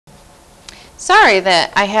Sorry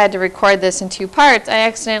that I had to record this in two parts. I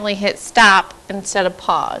accidentally hit stop instead of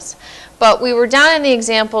pause. But we were down in the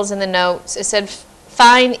examples in the notes. It said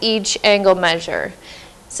find each angle measure.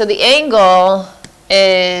 So the angle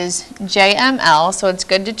is JML, so it's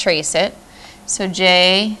good to trace it. So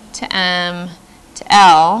J to M to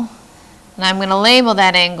L, and I'm going to label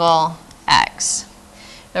that angle X.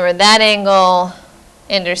 Remember, that angle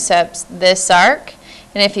intercepts this arc,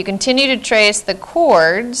 and if you continue to trace the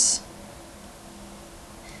chords,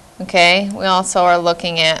 okay, we also are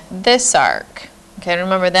looking at this arc. Okay,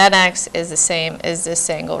 remember that X is the same as this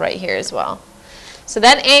angle right here as well. So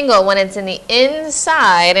that angle, when it's in the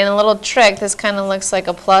inside, and a little trick, this kind of looks like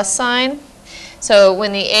a plus sign. So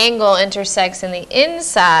when the angle intersects in the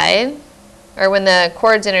inside, or when the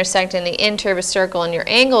chords intersect in the interior of a circle and your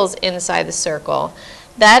angle's inside the circle,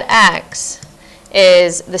 that X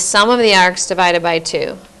is the sum of the arcs divided by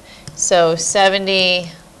 2. So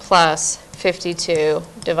 70 plus 52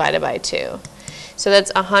 divided by 2. So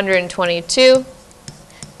that's 122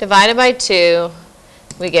 divided by 2,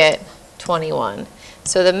 we get 21.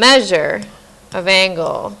 So the measure of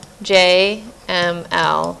angle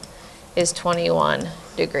JML is 21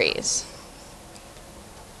 degrees.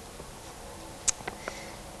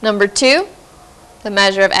 Number 2, the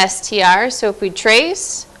measure of STR. So if we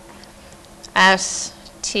trace,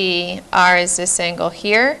 STR is this angle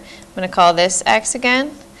here. I'm going to call this X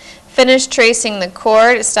again. Finish tracing the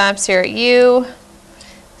chord. It stops here at U,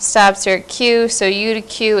 stops here at Q. So U to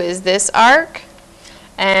Q is this arc.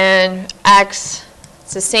 And X,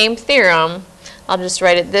 it's the same theorem. I'll just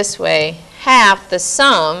write it this way. Half the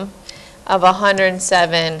sum of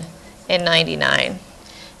 107 and 99.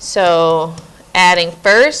 So adding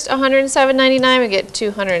first 107.99, we get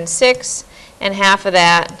 206, and half of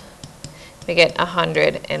that, we get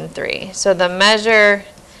 103. So the measure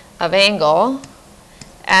of angle,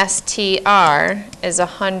 STR, is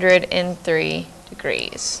 103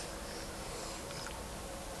 degrees.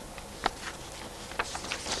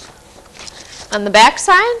 On the back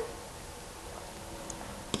side,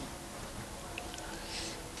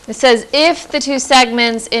 it says if the two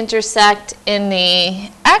segments intersect in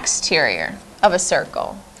the exterior of a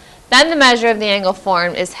circle, then the measure of the angle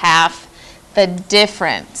formed is half the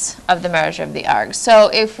difference of the measure of the arc. So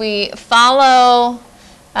if we follow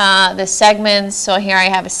the segments, so here I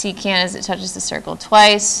have a secant as it touches the circle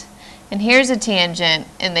twice, and here's a tangent,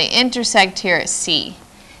 and they intersect here at C.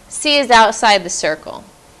 C is outside the circle.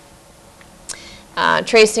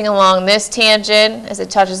 Tracing along this tangent as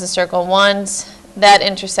it touches the circle once, that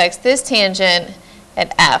intersects this tangent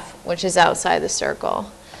at F, which is outside the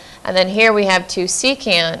circle. And then here we have two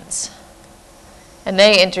secants, and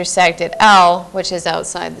they intersect at L, which is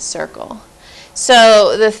outside the circle.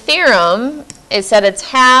 So the theorem is that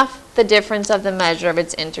it's half the difference of the measure of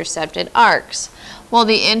its intercepted arcs. Well,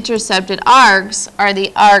 the intercepted arcs are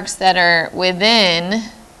the arcs that are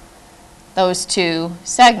within those two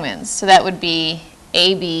segments. So that would be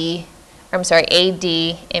AD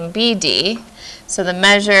and BD. So the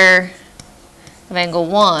measure of angle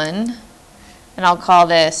 1, and I'll call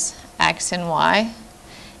this X and Y,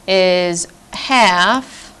 is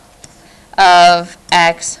half of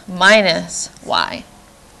X minus Y.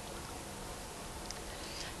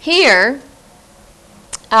 Here,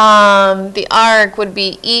 the arc would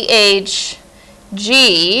be EHG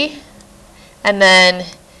and then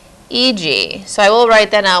EG. So I will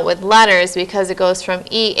write that out with letters because it goes from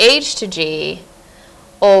EH to G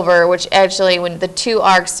over, which actually when the two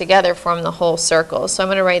arcs together form the whole circle. So I'm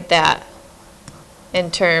going to write that in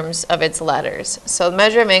terms of its letters. So the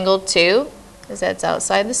measure of angle 2, because that's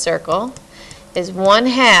outside the circle, is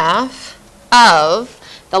 1/2 of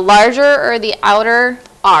the larger or the outer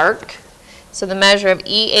arc. So the measure of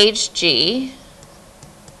EHG,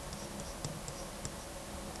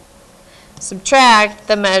 subtract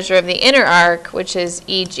the measure of the inner arc, which is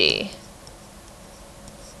EG.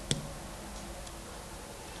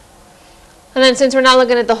 And then since we're not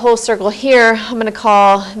looking at the whole circle here, I'm going to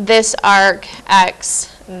call this arc X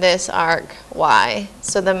and this arc Y.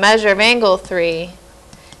 So the measure of angle 3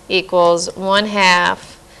 equals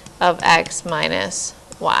 1/2 of X minus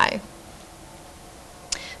Y.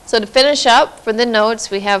 So to finish up for the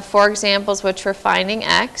notes, we have 4 examples which we're finding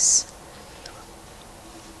X.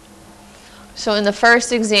 So in the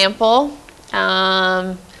first example,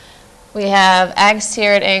 we have X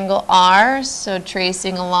here at angle R, so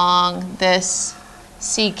tracing along this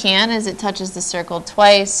secant as it touches the circle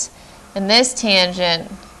twice. And this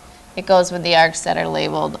tangent, it goes with the arcs that are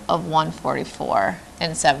labeled of 144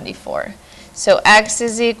 and 74. So X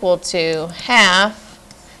is equal to half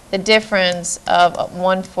the difference of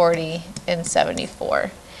 140 and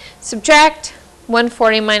 74. Subtract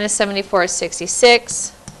 140 minus 74 is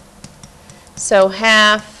 66. So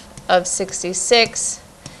half of 66,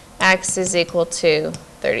 x is equal to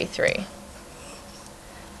 33.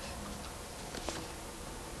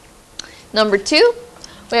 Number 2,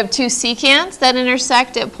 we have two secants that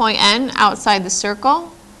intersect at point N outside the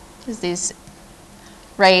circle, because these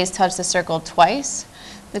rays touch the circle twice.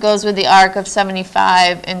 That goes with the arc of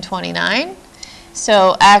 75 and 29.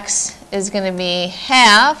 So x is going to be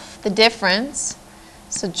half the difference.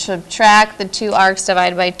 So subtract the two arcs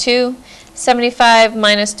divided by 2. 75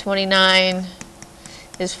 minus 29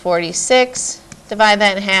 is 46. Divide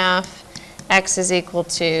that in half. X is equal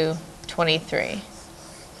to 23.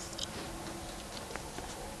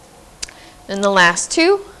 And the last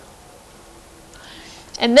two.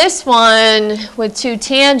 And this one with two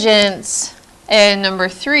tangents and number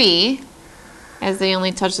 3, as they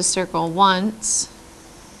only touch the circle once.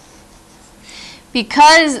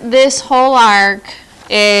 Because this whole arc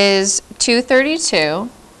is 232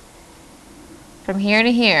 from here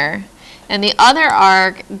to here, and the other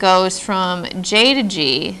arc goes from J to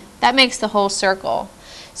G, that makes the whole circle.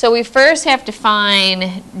 So we first have to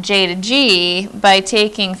find J to G by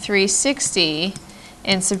taking 360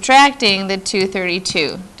 and subtracting the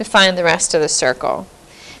 232 to find the rest of the circle.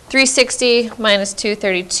 360 minus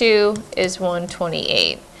 232 is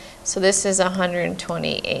 128. So this is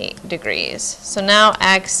 128 degrees. So now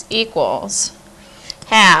x equals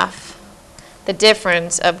half the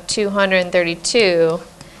difference of 232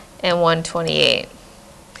 and 128.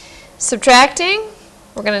 Subtracting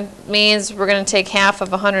means we're going to take half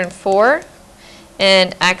of 104,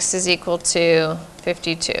 and x is equal to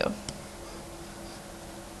 52.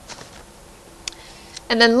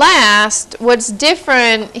 And then last, what's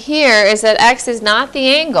different here is that x is not the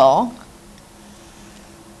angle.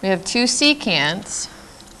 We have two secants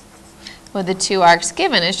with the two arcs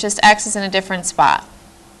given. It's just x is in a different spot.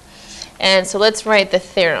 And so let's write the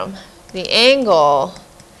theorem. The angle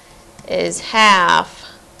is half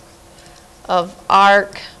of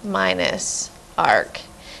arc minus arc.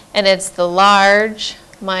 And it's the large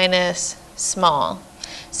minus small.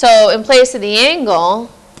 So in place of the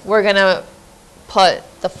angle, we're going to put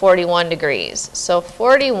the 41 degrees. So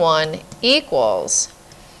 41 equals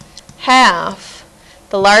half.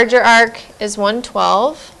 The larger arc is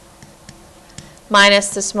 112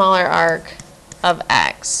 minus the smaller arc of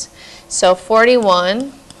x. So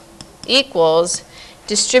 41 equals,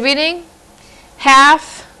 distributing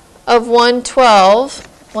half of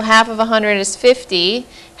 112, well, half of 100 is 50,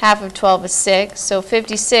 half of 12 is 6, so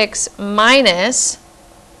 56 minus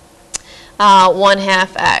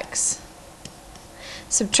 1/2 x.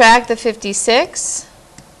 Subtract the 56.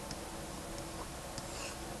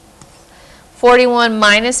 41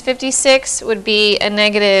 minus 56 would be a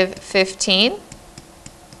negative 15.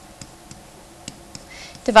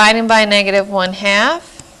 Dividing by negative 1/2.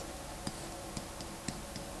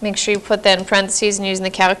 Make sure you put that in parentheses and using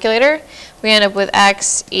the calculator. We end up with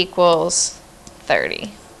x equals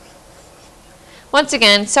 30. Once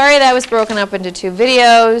again, sorry that was broken up into 2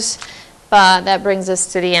 videos, but that brings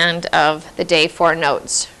us to the end of the day 4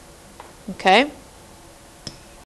 notes. Okay?